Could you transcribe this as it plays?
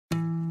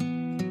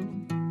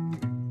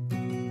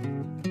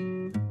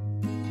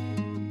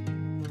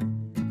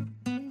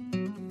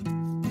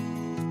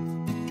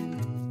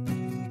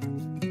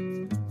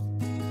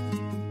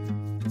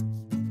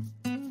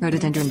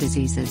Rhododendron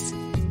diseases.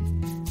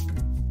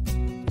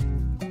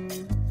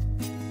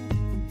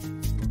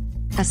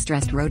 A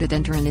stressed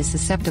rhododendron is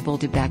susceptible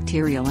to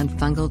bacterial and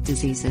fungal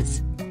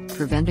diseases.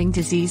 Preventing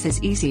disease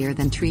is easier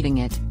than treating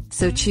it,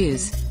 so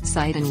choose,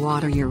 site and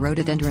water your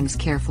rhododendrons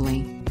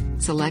carefully.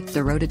 Select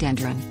the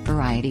rhododendron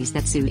varieties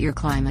that suit your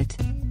climate.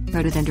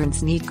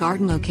 Rhododendrons need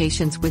garden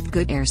locations with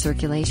good air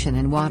circulation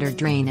and water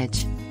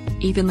drainage.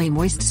 Evenly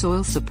moist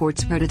soil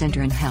supports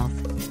rhododendron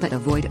health, but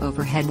avoid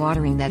overhead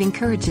watering that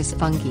encourages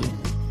fungi.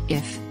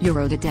 If your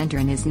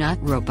rhododendron is not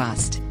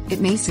robust, it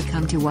may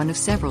succumb to one of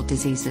several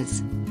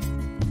diseases.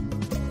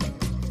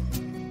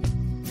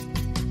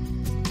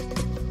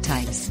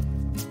 Types.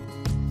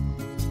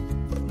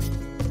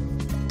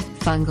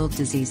 Fungal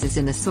diseases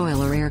in the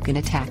soil or air can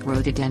attack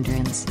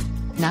rhododendrons.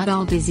 Not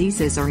all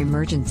diseases are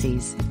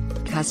emergencies.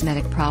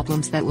 Cosmetic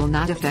problems that will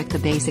not affect the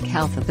basic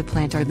health of the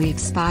plant are leaf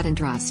spot and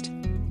rust,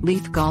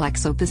 leaf gall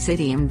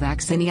Exopysidium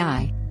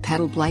vaccinii,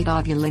 petal blight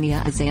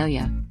Ovulinia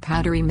azalea,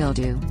 powdery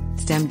mildew,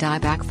 stem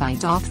dieback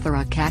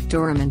Phytophthora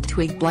cactorum and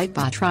twig blight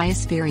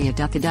Botryosperia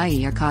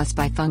duthidii are caused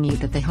by fungi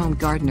that the home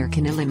gardener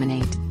can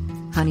eliminate.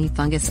 Honey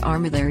fungus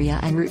Armillaria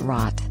and root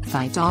rot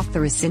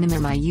Phytophthora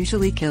cinnamomyi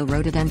usually kill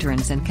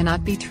rhododendrons and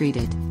cannot be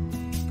treated.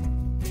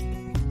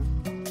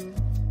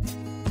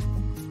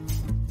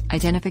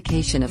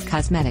 Identification of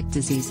cosmetic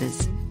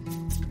diseases.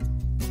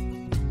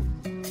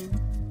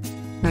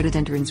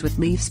 Rhododendrons with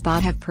leaf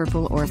spot have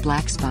purple or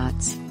black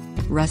spots.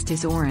 Rust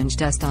is orange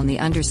dust on the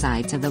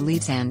undersides of the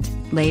leaves and,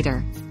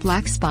 later,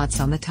 black spots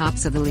on the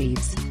tops of the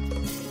leaves.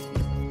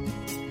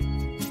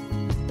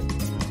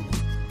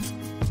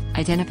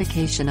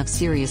 Identification of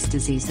serious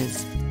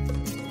diseases.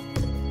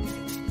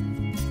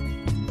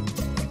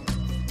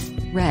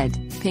 Red,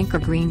 pink or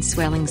green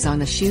swellings on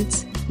the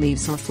shoots,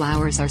 leaves or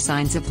flowers are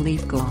signs of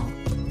leaf gall.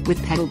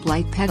 With petal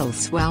blight, petals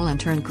swell and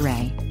turn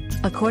gray.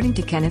 According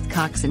to Kenneth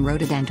Cox in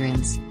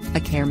Rhododendrons, a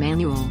care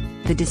manual,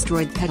 the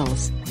destroyed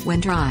petals, when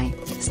dry,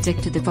 stick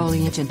to the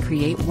foliage and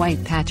create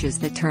white patches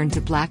that turn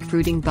to black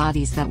fruiting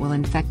bodies that will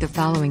infect the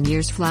following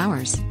year's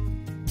flowers.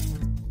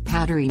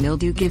 Powdery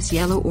mildew gives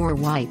yellow or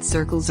white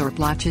circles or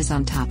blotches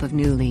on top of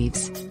new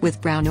leaves,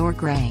 with brown or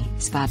gray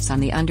spots on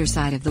the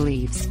underside of the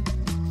leaves.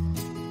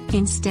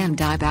 In stem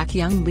dieback,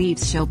 young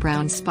leaves show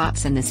brown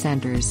spots in the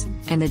centers,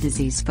 and the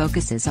disease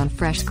focuses on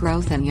fresh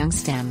growth and young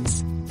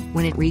stems.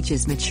 When it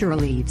reaches mature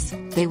leaves,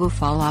 they will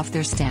fall off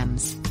their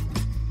stems.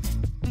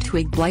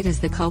 Twig blight is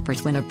the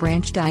culprit when a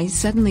branch dies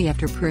suddenly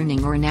after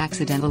pruning or an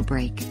accidental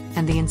break,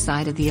 and the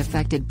inside of the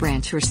affected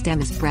branch or stem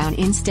is brown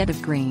instead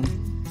of green.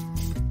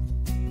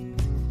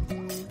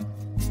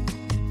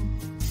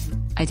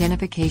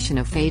 Identification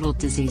of fatal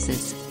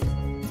diseases.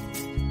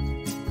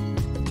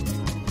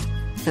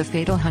 The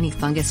fatal honey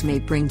fungus may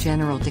bring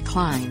general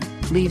decline,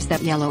 leaves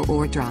that yellow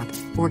or drop,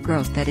 or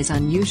growth that is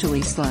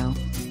unusually slow.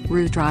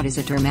 Root rot is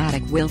a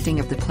dramatic wilting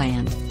of the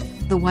plant.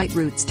 The white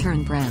roots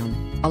turn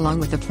brown, along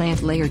with the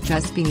plant layer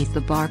just beneath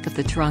the bark of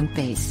the trunk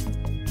base.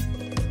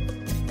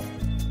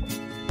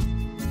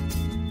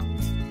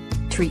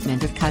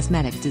 Treatment of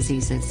cosmetic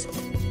diseases.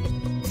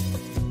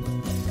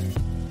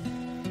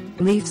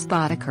 Leaf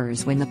spot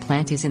occurs when the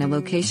plant is in a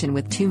location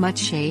with too much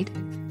shade.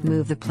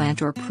 Move the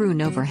plant or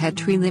prune overhead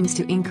tree limbs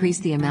to increase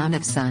the amount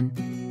of sun.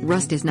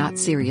 Rust is not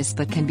serious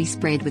but can be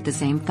sprayed with the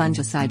same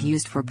fungicide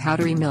used for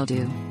powdery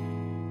mildew.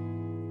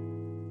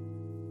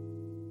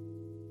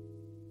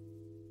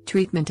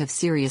 Treatment of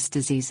serious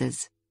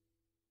diseases.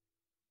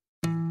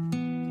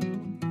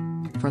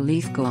 For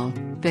leaf gall,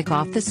 pick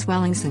off the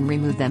swellings and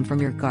remove them from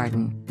your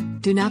garden.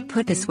 Do not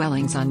put the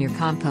swellings on your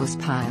compost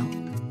pile.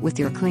 With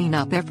your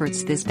cleanup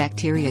efforts, this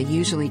bacteria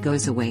usually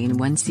goes away in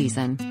one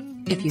season.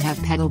 If you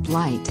have petal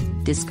blight,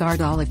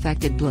 discard all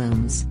affected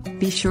blooms.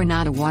 Be sure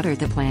not to water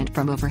the plant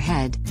from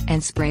overhead,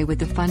 and spray with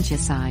the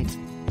fungicide.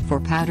 For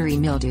powdery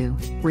mildew,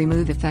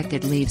 remove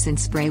affected leaves and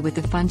spray with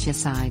the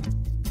fungicide.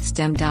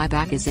 Stem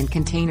dieback is in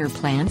container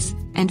plants,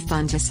 and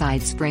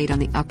fungicide sprayed on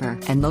the upper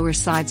and lower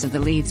sides of the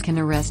leaves can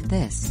arrest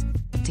this.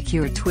 To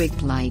cure twig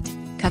blight,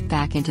 cut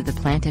back into the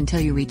plant until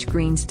you reach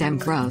green stem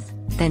growth,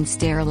 then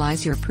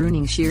sterilize your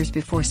pruning shears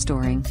before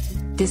storing.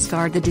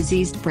 Discard the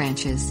diseased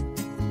branches.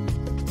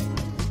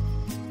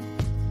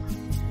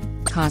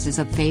 Causes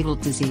of fatal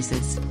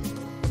diseases.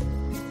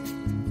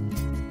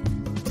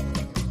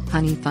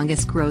 Honey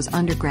fungus grows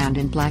underground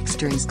in black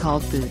strings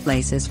called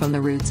bootlaces from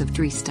the roots of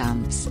tree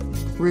stumps.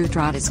 Root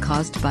rot is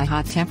caused by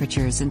hot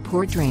temperatures and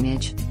poor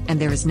drainage, and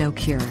there is no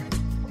cure.